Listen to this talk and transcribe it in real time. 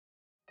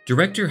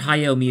Director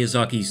Hayao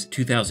Miyazaki's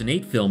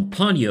 2008 film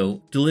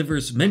Ponyo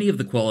delivers many of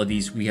the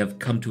qualities we have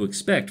come to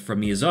expect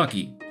from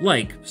Miyazaki,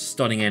 like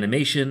stunning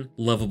animation,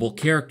 lovable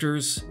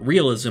characters,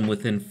 realism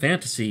within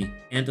fantasy,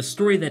 and a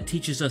story that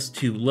teaches us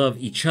to love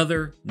each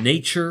other,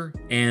 nature,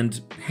 and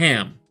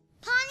ham.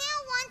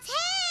 Ponyo wants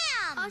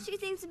ham! All she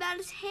thinks about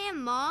is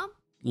ham, Mom.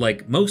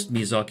 Like most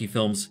Miyazaki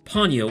films,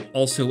 Ponyo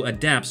also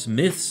adapts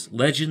myths,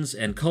 legends,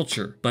 and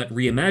culture, but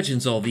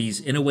reimagines all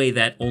these in a way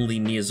that only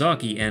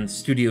Miyazaki and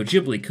Studio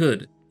Ghibli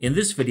could. In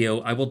this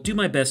video, I will do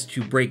my best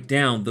to break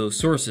down those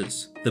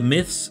sources, the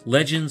myths,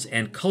 legends,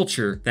 and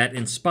culture that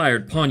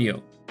inspired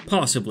Ponyo.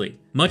 Possibly.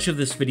 Much of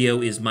this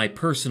video is my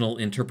personal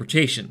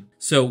interpretation.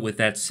 So with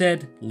that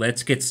said,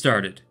 let's get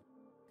started.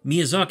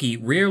 Miyazaki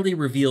rarely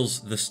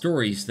reveals the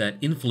stories that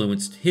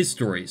influenced his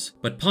stories,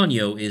 but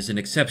Ponyo is an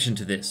exception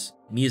to this.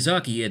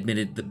 Miyazaki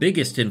admitted the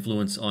biggest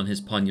influence on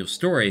his Ponyo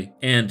story,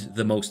 and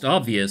the most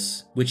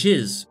obvious, which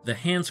is the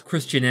Hans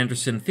Christian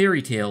Andersen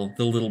fairy tale,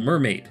 The Little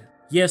Mermaid.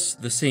 Yes,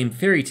 the same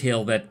fairy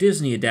tale that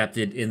Disney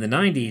adapted in the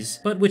 90s,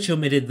 but which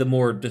omitted the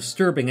more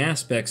disturbing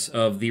aspects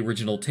of the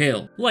original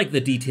tale, like the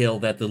detail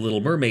that the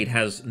Little Mermaid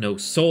has no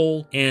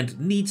soul and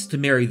needs to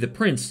marry the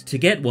prince to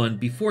get one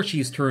before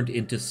she's turned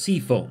into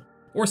sea foam.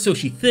 Or so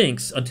she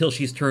thinks until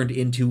she's turned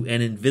into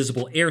an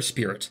invisible air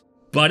spirit.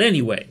 But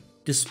anyway,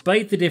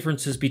 despite the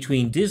differences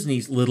between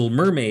Disney's Little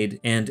Mermaid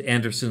and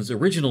Andersen's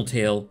original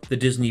tale, the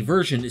Disney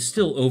version is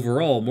still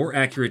overall more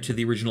accurate to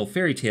the original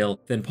fairy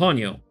tale than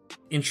Ponyo.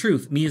 In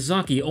truth,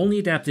 Miyazaki only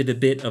adapted a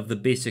bit of the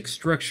basic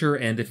structure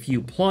and a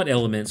few plot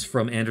elements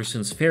from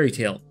Andersen's fairy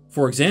tale.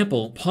 For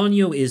example,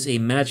 Ponyo is a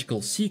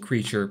magical sea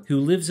creature who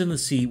lives in the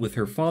sea with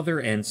her father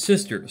and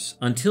sisters,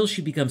 until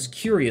she becomes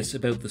curious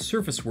about the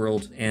surface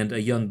world and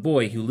a young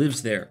boy who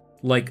lives there.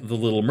 Like the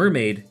Little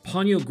Mermaid,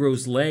 Ponyo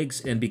grows legs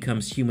and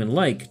becomes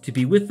human-like to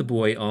be with the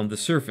boy on the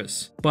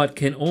surface, but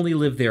can only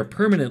live there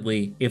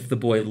permanently if the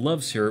boy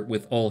loves her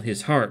with all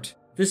his heart.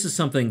 This is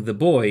something the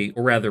boy,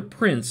 or rather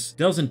prince,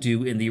 doesn't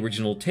do in the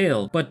original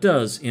tale, but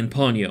does in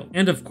Ponyo,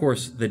 and of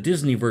course the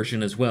Disney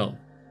version as well.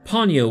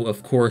 Ponyo,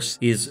 of course,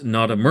 is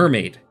not a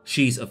mermaid.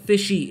 She's a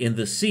fishy in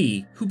the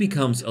sea who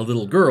becomes a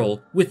little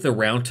girl with the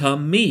round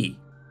tom me.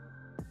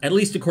 At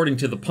least according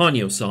to the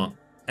Ponyo song.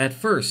 At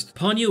first,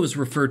 Ponyo is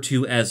referred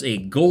to as a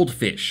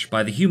goldfish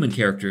by the human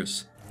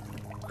characters.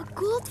 A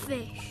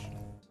goldfish?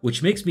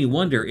 Which makes me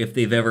wonder if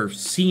they've ever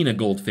seen a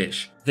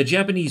goldfish. The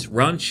Japanese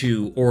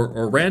ranchu or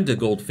oranda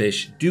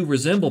goldfish do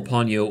resemble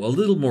Ponyo a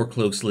little more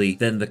closely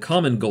than the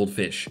common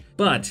goldfish,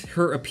 but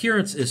her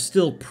appearance is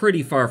still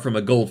pretty far from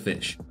a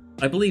goldfish.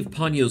 I believe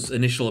Ponyo's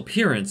initial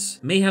appearance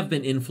may have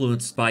been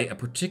influenced by a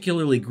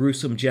particularly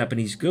gruesome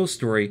Japanese ghost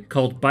story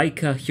called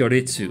Baika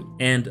Hyoretsu,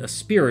 and a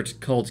spirit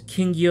called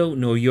Kingyo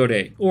no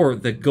Yore, or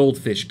the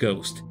goldfish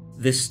ghost.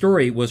 This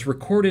story was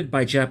recorded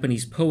by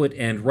Japanese poet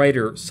and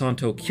writer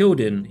Santo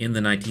Kyoden in the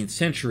 19th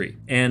century,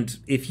 and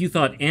if you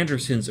thought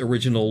Andersen's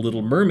original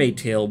Little Mermaid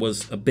tale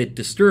was a bit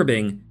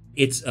disturbing,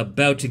 it's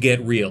about to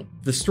get real.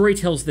 The story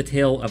tells the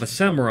tale of a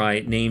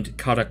samurai named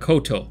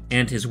Karakoto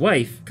and his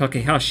wife,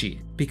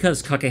 Kakehashi.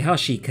 Because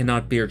Kakehashi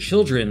cannot bear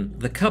children,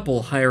 the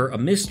couple hire a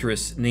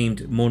mistress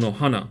named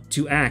Monohana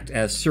to act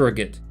as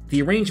surrogate.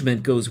 The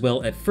arrangement goes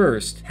well at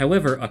first,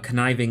 however a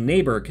conniving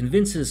neighbor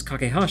convinces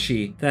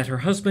Kakehashi that her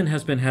husband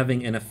has been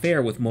having an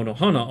affair with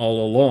Monohana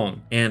all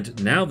along,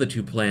 and now the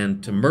two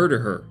plan to murder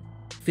her.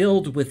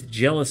 Filled with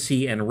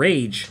jealousy and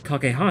rage,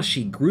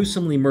 Kakehashi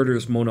gruesomely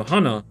murders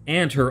Monohana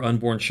and her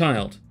unborn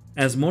child.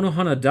 As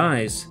Monohana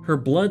dies, her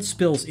blood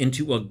spills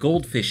into a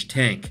goldfish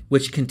tank,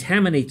 which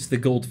contaminates the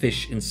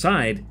goldfish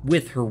inside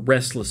with her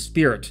restless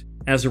spirit.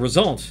 As a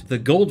result, the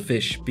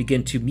goldfish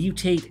begin to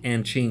mutate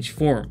and change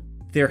form.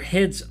 Their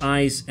heads,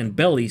 eyes, and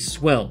bellies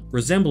swell,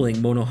 resembling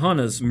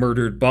Monohana's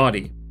murdered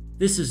body.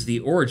 This is the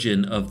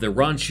origin of the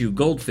ranchu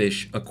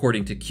goldfish,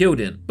 according to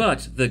Kyoden,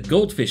 but the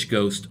goldfish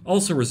ghost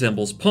also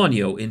resembles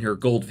Ponyo in her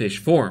goldfish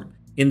form.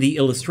 In the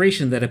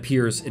illustration that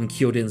appears in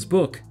Kyoden's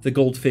book, the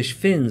goldfish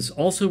fins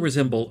also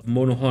resemble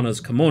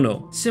Monohana's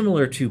kimono,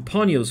 similar to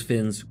Ponyo's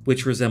fins,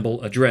 which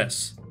resemble a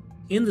dress.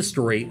 In the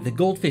story, the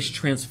goldfish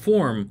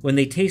transform when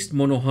they taste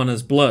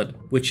Monohana's blood,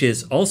 which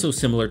is also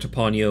similar to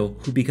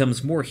Ponyo, who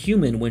becomes more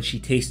human when she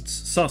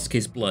tastes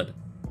Sasuke's blood.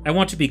 I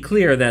want to be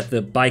clear that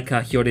the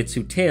Baika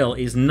Hyoretsu tale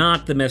is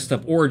not the messed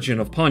up origin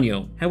of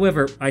Ponyo.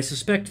 However, I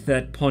suspect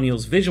that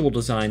Ponyo's visual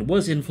design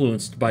was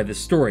influenced by this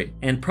story,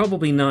 and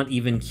probably not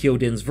even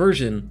Kyoden's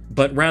version,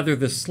 but rather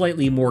the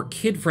slightly more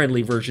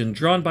kid-friendly version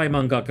drawn by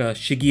mangaka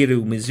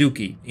Shigeru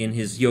Mizuki in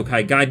his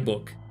yokai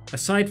guidebook.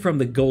 Aside from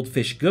the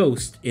goldfish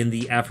ghost in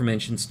the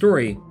aforementioned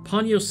story,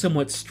 Ponyo's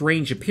somewhat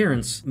strange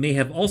appearance may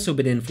have also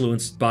been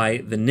influenced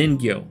by the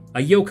Ningyo, a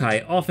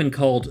yokai often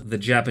called the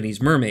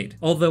Japanese mermaid,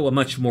 although a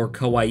much more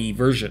kawaii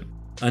version.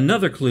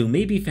 Another clue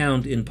may be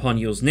found in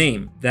Ponyo's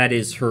name, that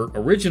is her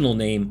original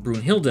name,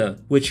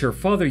 Brunhilde, which her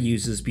father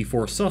uses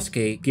before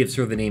Sasuke gives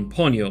her the name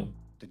Ponyo.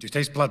 Did you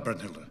taste blood,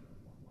 Brunhilde?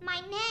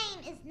 My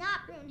name is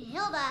not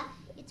Brunhilde,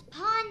 it's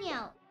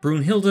Ponyo.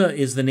 Brunhilde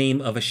is the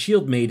name of a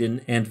shield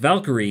maiden and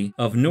Valkyrie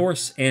of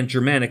Norse and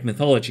Germanic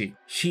mythology.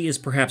 She is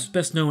perhaps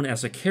best known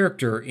as a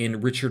character in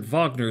Richard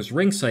Wagner's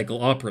Ring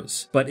Cycle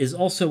operas, but is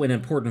also an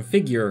important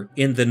figure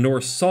in the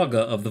Norse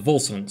saga of the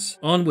Volsungs,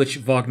 on which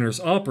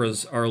Wagner's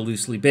operas are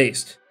loosely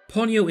based.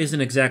 Ponyo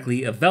isn't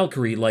exactly a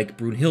Valkyrie like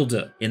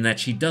Brunhilde, in that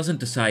she doesn't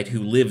decide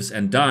who lives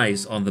and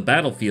dies on the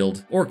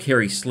battlefield, or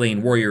carry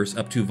slain warriors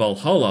up to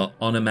Valhalla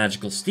on a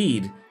magical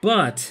steed,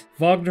 but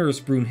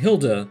Wagner's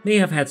Brunhilde may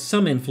have had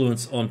some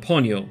influence on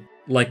Ponyo.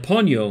 Like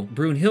Ponyo,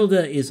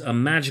 Brunhilde is a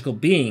magical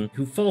being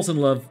who falls in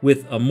love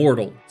with a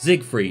mortal,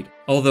 Siegfried,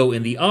 although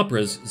in the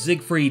operas,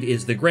 Siegfried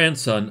is the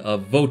grandson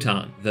of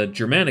Wotan, the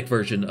Germanic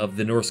version of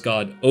the Norse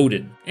god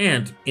Odin,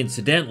 and,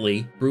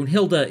 incidentally,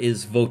 Brunhilde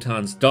is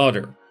Wotan's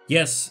daughter.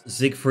 Yes,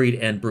 Siegfried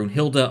and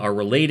Brunhilde are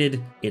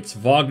related, it's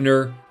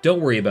Wagner, don't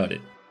worry about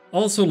it.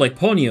 Also like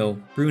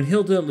Ponyo,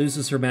 Brunhilde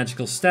loses her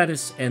magical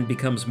status and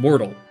becomes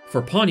mortal.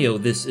 For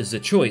Ponyo this is a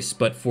choice,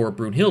 but for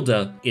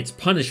Brunhilde, it's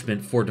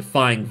punishment for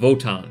defying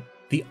Wotan.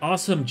 The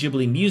awesome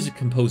Ghibli music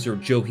composer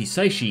Joe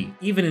Hisaishi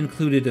even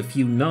included a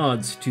few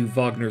nods to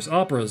Wagner's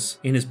operas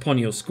in his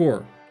Ponyo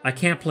score. I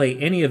can't play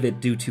any of it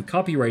due to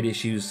copyright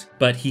issues,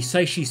 but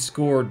Hisaishi's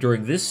score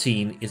during this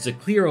scene is a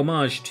clear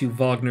homage to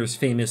Wagner's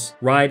famous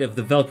Ride of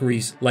the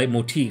Valkyries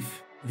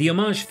leitmotif. The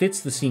homage fits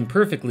the scene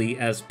perfectly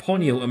as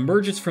Ponyo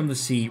emerges from the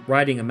sea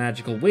riding a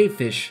magical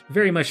wavefish,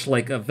 very much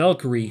like a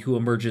Valkyrie who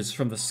emerges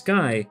from the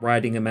sky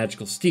riding a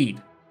magical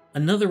steed.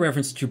 Another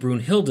reference to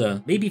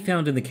Brunhilde may be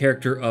found in the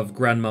character of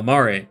Grandma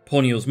Mare,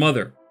 Ponyo's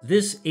mother.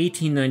 This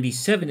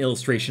 1897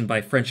 illustration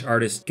by French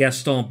artist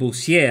Gaston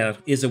Boussière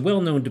is a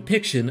well-known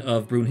depiction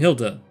of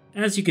Brunhilde.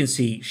 As you can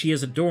see, she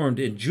is adorned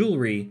in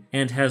jewelry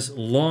and has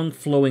long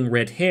flowing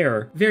red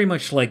hair, very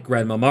much like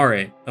Grandma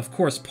Mare. Of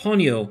course,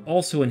 Ponyo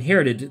also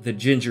inherited the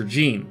ginger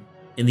gene.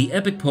 In the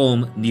epic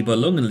poem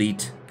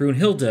Nibelungenlied,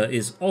 Brunhilde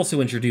is also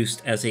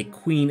introduced as a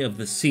queen of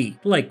the sea,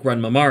 like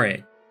Grandma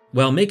Mare.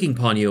 While making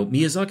Ponyo,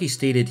 Miyazaki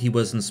stated he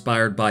was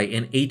inspired by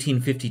an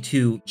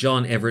 1852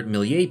 John Everett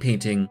Millier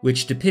painting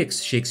which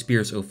depicts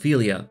Shakespeare's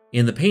Ophelia.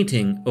 In the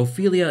painting,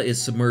 Ophelia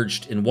is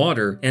submerged in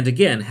water and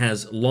again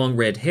has long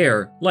red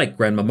hair like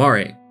Grandma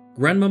Mare.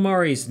 Grandma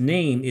Mare's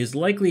name is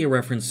likely a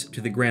reference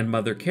to the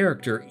grandmother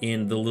character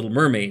in The Little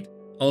Mermaid.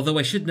 Although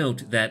I should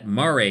note that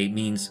mare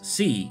means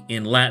sea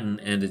in Latin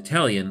and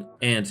Italian,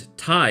 and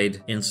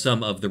tide in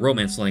some of the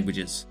Romance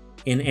languages.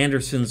 In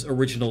Andersen's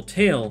original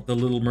tale, the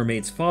Little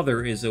Mermaid's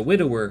father is a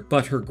widower,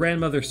 but her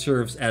grandmother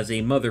serves as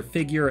a mother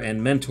figure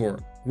and mentor.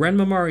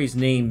 Grandma Mare's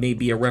name may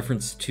be a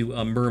reference to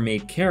a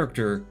mermaid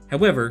character,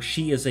 however,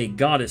 she is a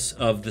goddess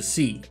of the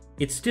sea.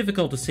 It's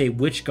difficult to say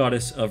which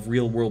goddess of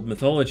real-world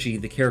mythology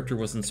the character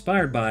was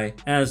inspired by,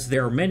 as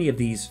there are many of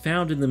these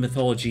found in the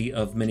mythology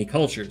of many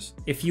cultures.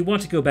 If you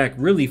want to go back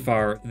really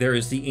far, there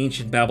is the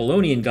ancient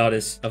Babylonian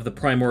goddess of the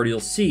primordial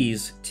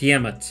seas,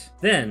 Tiamat.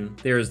 Then,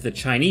 there is the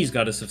Chinese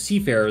goddess of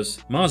seafarers,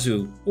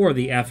 Mazu, or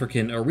the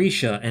African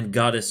Orisha and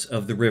goddess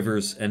of the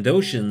rivers and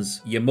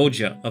oceans,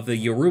 Yemoja, of the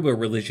Yoruba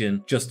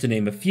religion, just to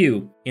name a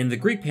few. In the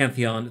Greek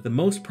pantheon, the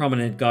most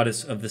prominent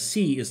goddess of the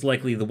sea is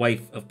likely the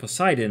wife of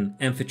Poseidon,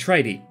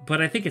 Amphitrite,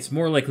 but I think it's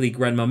more likely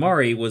Grandma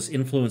Mare was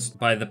influenced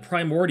by the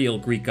primordial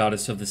Greek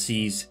goddess of the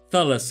seas,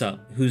 Thalassa,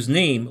 whose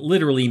name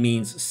literally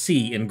means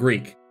sea in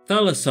Greek.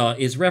 Thalassa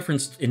is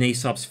referenced in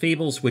Aesop's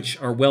fables,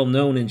 which are well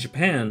known in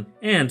Japan,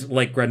 and,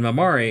 like Grandma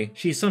Mare,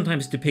 she is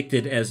sometimes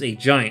depicted as a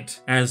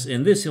giant, as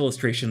in this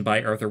illustration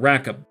by Arthur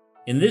Rackham.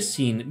 In this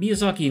scene,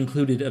 Miyazaki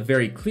included a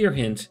very clear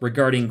hint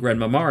regarding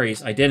Grandma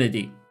Mare's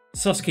identity.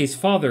 Sasuke's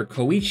father,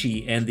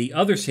 Koichi, and the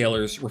other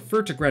sailors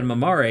refer to Grandma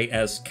Mare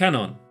as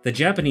Kannon, the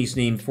Japanese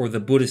name for the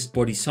Buddhist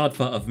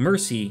bodhisattva of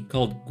mercy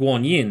called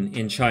Guanyin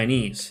in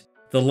Chinese.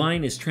 The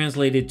line is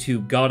translated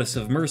to Goddess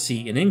of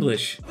Mercy in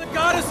English, The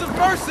Goddess of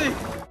Mercy!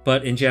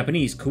 But in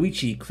Japanese,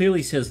 Koichi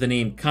clearly says the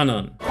name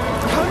Kannon.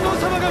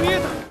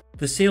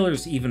 The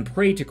sailors even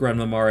pray to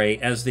Grandma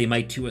Mare as they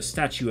might to a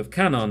statue of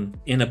Kannon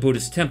in a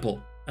Buddhist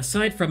temple.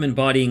 Aside from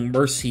embodying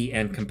mercy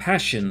and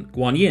compassion,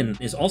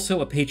 Guanyin is also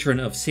a patron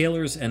of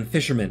sailors and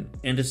fishermen,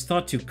 and is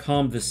thought to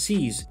calm the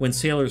seas when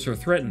sailors are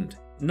threatened,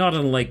 not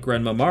unlike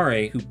Grandma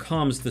Mare, who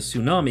calms the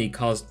tsunami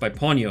caused by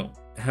Ponyo.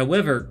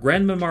 However,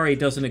 Grandma Mare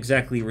doesn't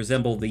exactly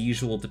resemble the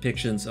usual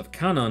depictions of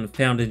Kannon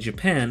found in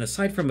Japan,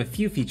 aside from a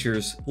few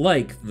features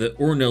like the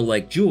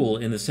Urno-like jewel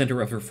in the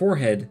center of her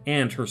forehead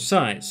and her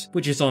size,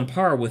 which is on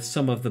par with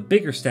some of the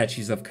bigger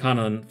statues of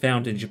Kannon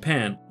found in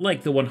Japan,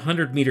 like the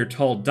 100-meter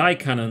tall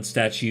Daikanon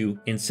statue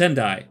in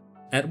Sendai.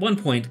 At one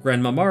point,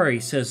 Grandma Mare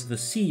says the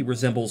sea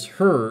resembles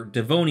her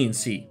Devonian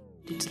Sea.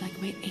 It's like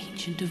my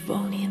ancient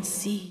Devonian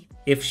Sea.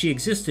 If she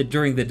existed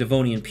during the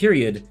Devonian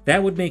period,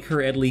 that would make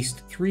her at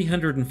least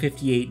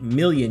 358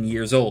 million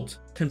years old,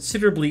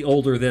 considerably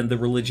older than the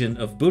religion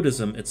of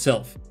Buddhism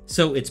itself.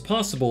 So it's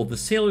possible the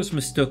sailors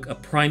mistook a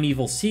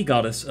primeval sea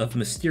goddess of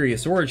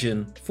mysterious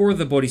origin for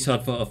the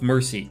Bodhisattva of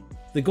mercy.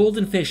 The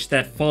golden fish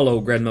that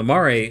follow Grandma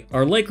Mare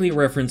are likely a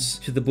reference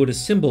to the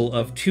Buddhist symbol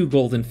of two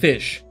golden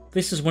fish.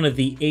 This is one of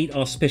the 8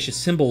 auspicious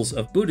symbols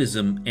of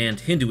Buddhism and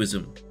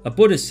Hinduism. A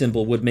Buddhist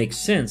symbol would make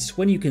sense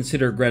when you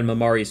consider Grandma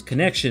Mari's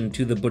connection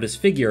to the Buddhist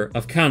figure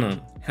of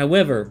Kannon.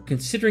 However,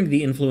 considering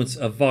the influence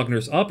of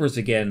Wagner's operas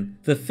again,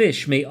 the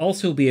fish may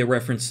also be a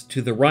reference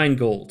to the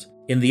Rheingold.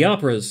 In the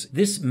operas,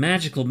 this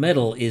magical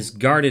metal is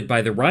guarded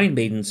by the Rhine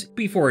maidens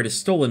before it is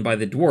stolen by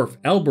the dwarf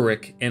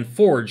Alberic and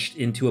forged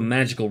into a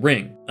magical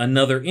ring.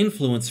 Another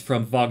influence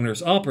from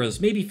Wagner's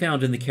operas may be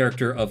found in the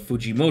character of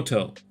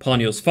Fujimoto,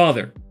 Ponyo's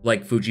father.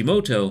 Like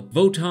Fujimoto,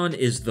 Wotan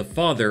is the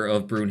father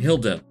of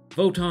Brunhilde.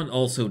 Wotan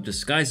also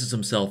disguises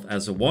himself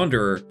as a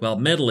wanderer while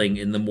meddling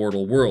in the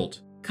mortal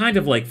world. Kind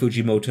of like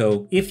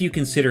Fujimoto, if you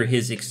consider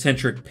his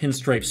eccentric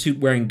pinstripe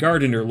suit-wearing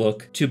gardener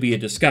look to be a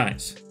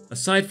disguise.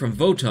 Aside from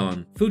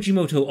Wotan,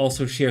 Fujimoto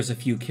also shares a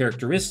few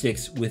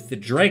characteristics with the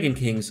Dragon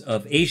Kings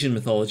of Asian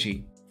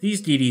mythology.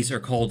 These deities are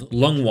called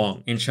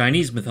Lungwang in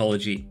Chinese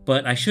mythology,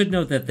 but I should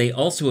note that they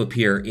also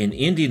appear in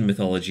Indian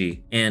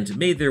mythology and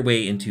made their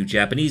way into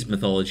Japanese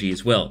mythology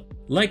as well.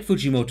 Like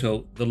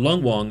Fujimoto, the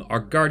Lungwang are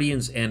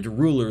guardians and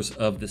rulers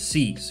of the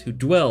seas who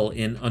dwell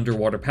in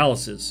underwater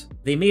palaces.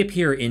 They may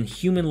appear in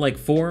human-like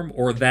form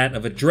or that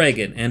of a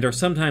dragon and are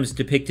sometimes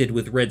depicted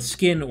with red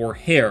skin or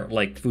hair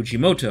like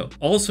Fujimoto.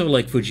 Also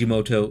like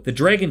Fujimoto, the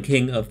Dragon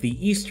King of the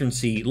Eastern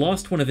Sea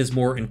lost one of his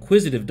more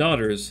inquisitive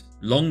daughters,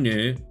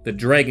 Longnu, the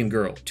Dragon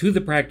Girl, to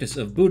the practice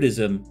of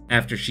Buddhism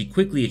after she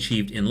quickly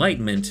achieved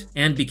enlightenment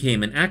and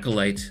became an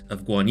acolyte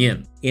of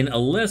Guanyin. In a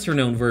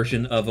lesser-known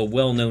version of a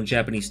well-known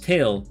Japanese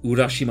tale,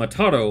 Urashima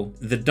Taro,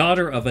 the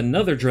daughter of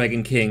another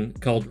dragon king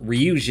called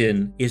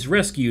Ryujin, is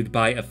rescued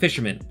by a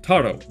fisherman,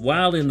 Taro,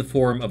 while in the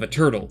form of a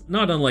turtle,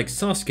 not unlike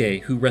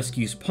Sasuke, who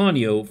rescues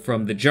Ponyo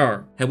from the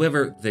jar.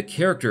 However, the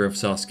character of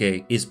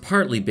Sasuke is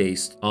partly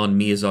based on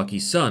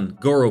Miyazaki's son,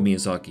 Goro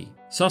Miyazaki.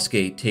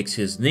 Sasuke takes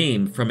his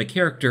name from a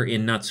character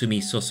in Natsumi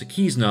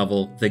Soseki's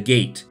novel, The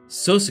Gate.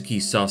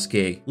 Soseki's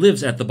Sasuke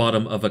lives at the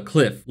bottom of a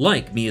cliff,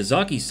 like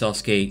Miyazaki's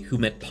Sasuke, who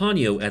met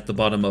Ponyo at the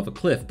bottom of a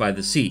cliff by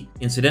the sea.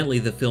 Incidentally,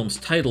 the film's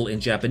title in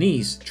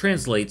Japanese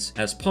translates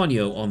as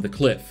Ponyo on the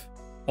Cliff.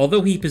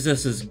 Although he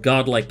possesses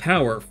godlike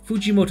power,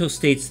 Fujimoto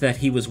states that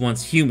he was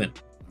once human.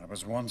 I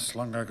was once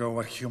long ago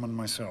a human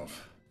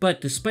myself. But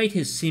despite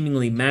his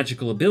seemingly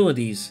magical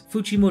abilities,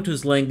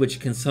 Fujimoto's language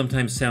can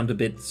sometimes sound a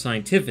bit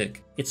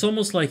scientific. It's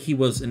almost like he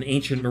was an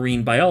ancient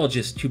marine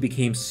biologist who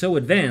became so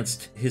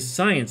advanced, his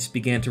science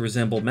began to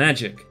resemble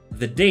magic.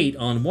 The date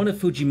on one of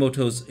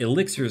Fujimoto's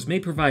elixirs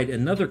may provide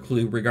another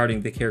clue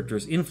regarding the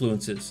character's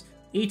influences.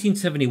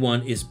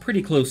 1871 is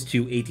pretty close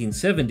to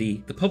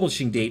 1870, the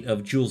publishing date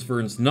of Jules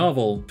Verne's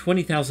novel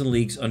 20,000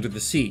 Leagues Under the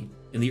Sea.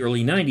 In the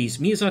early 90s,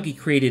 Miyazaki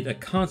created a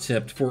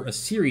concept for a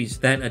series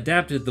that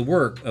adapted the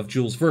work of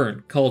Jules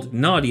Verne, called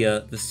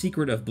Nadia, The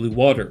Secret of Blue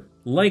Water.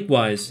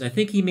 Likewise, I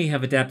think he may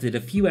have adapted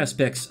a few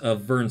aspects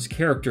of Verne's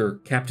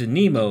character, Captain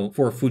Nemo,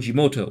 for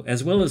Fujimoto,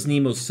 as well as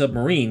Nemo's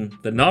submarine,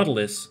 the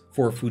Nautilus,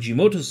 for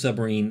Fujimoto's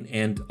submarine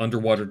and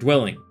underwater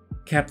dwelling.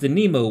 Captain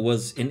Nemo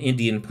was an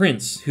Indian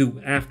prince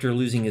who, after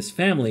losing his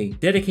family,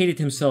 dedicated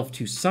himself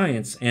to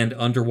science and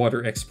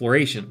underwater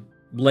exploration.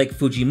 Like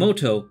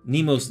Fujimoto,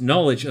 Nemo's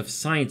knowledge of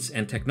science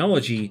and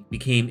technology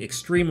became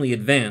extremely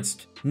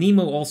advanced.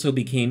 Nemo also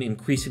became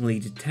increasingly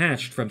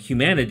detached from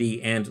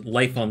humanity and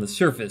life on the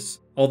surface,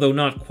 although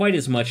not quite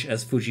as much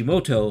as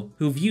Fujimoto,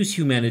 who views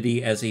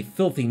humanity as a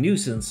filthy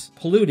nuisance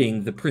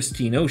polluting the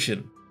pristine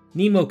ocean.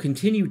 Nemo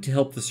continued to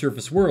help the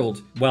surface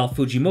world, while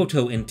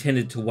Fujimoto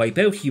intended to wipe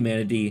out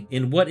humanity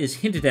in what is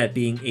hinted at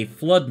being a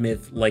flood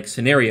myth-like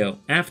scenario,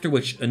 after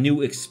which a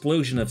new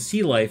explosion of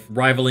sea life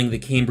rivaling the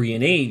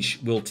Cambrian Age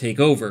will take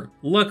over.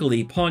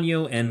 Luckily,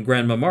 Ponyo and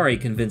Grandma Mari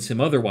convince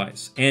him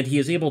otherwise, and he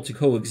is able to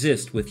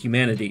coexist with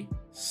humanity.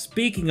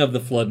 Speaking of the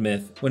flood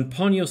myth, when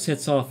Ponyo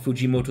sets off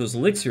Fujimoto's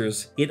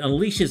elixirs, it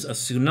unleashes a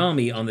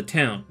tsunami on the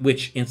town,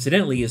 which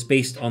incidentally is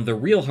based on the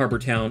real harbor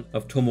town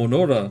of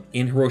Tomonora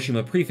in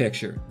Hiroshima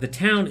Prefecture. The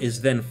town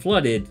is then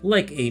flooded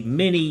like a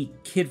mini,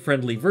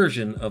 kid-friendly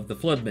version of the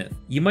flood myth.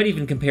 You might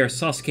even compare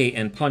Sasuke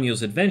and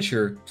Ponyo's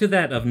adventure to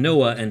that of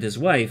Noah and his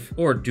wife,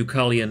 or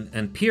Deucalion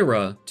and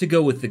Pyrrha, to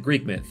go with the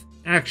Greek myth.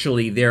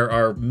 Actually, there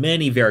are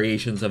many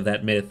variations of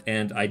that myth,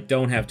 and I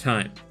don't have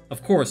time.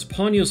 Of course,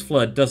 Ponyo's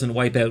flood doesn't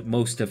wipe out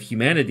most of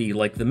humanity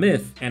like the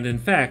myth, and in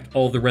fact,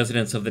 all the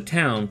residents of the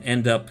town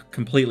end up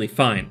completely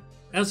fine.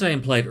 As I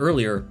implied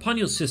earlier,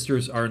 Ponyo's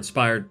sisters are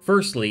inspired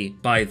firstly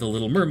by the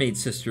Little Mermaid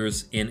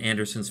sisters in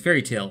Andersen's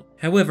fairy tale.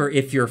 However,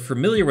 if you're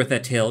familiar with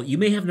that tale, you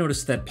may have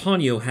noticed that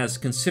Ponyo has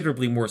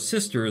considerably more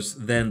sisters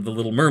than the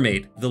Little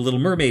Mermaid. The Little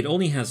Mermaid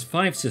only has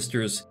 5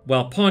 sisters,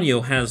 while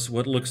Ponyo has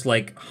what looks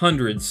like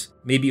hundreds,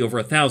 maybe over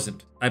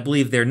 1,000. I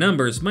believe their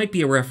numbers might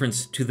be a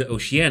reference to the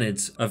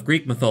Oceanids of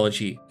Greek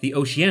mythology. The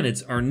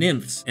Oceanids are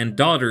nymphs and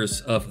daughters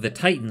of the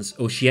Titans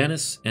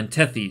Oceanus and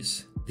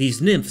Tethys.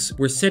 These nymphs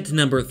were said to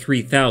number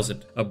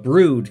 3,000, a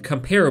brood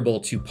comparable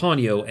to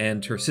Ponyo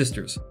and her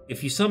sisters.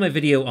 If you saw my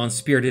video on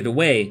Spirited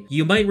Away,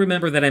 you might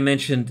remember that I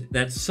mentioned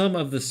that some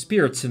of the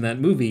spirits in that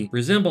movie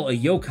resemble a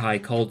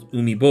yokai called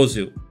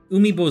Umibozu.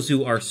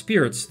 Umibozu are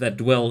spirits that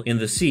dwell in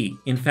the sea.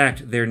 In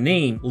fact, their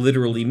name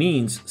literally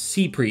means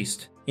sea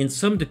priest. In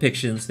some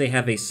depictions, they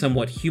have a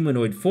somewhat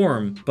humanoid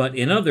form, but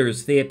in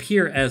others, they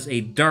appear as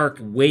a dark,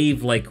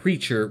 wave-like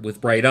creature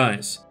with bright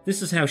eyes.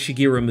 This is how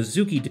Shigeru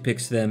Mizuki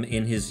depicts them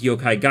in his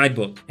yokai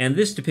guidebook, and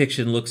this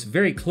depiction looks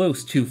very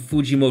close to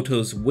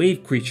Fujimoto's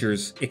wave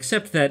creatures,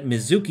 except that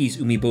Mizuki's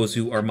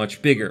Umibozu are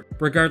much bigger.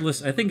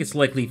 Regardless, I think it's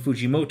likely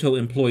Fujimoto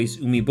employs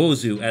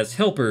Umibozu as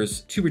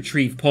helpers to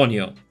retrieve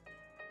Ponyo.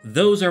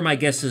 Those are my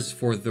guesses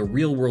for the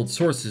real-world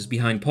sources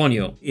behind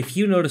Ponyo. If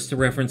you noticed a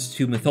reference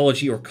to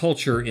mythology or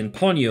culture in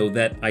Ponyo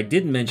that I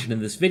didn't mention in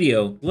this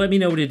video, let me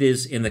know what it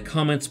is in the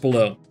comments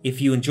below.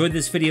 If you enjoyed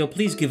this video,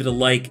 please give it a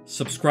like,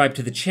 subscribe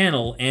to the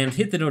channel, and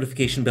hit the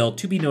notification bell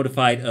to be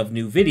notified of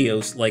new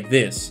videos like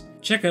this.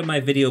 Check out my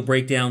video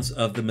breakdowns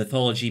of the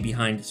mythology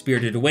behind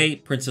Spirited Away,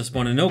 Princess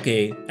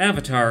Mononoke,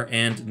 Avatar,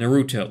 and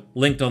Naruto,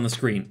 linked on the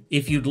screen.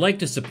 If you'd like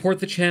to support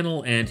the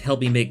channel and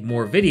help me make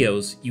more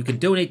videos, you can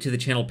donate to the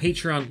channel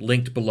Patreon,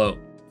 linked below.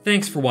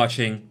 Thanks for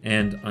watching,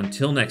 and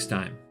until next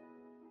time.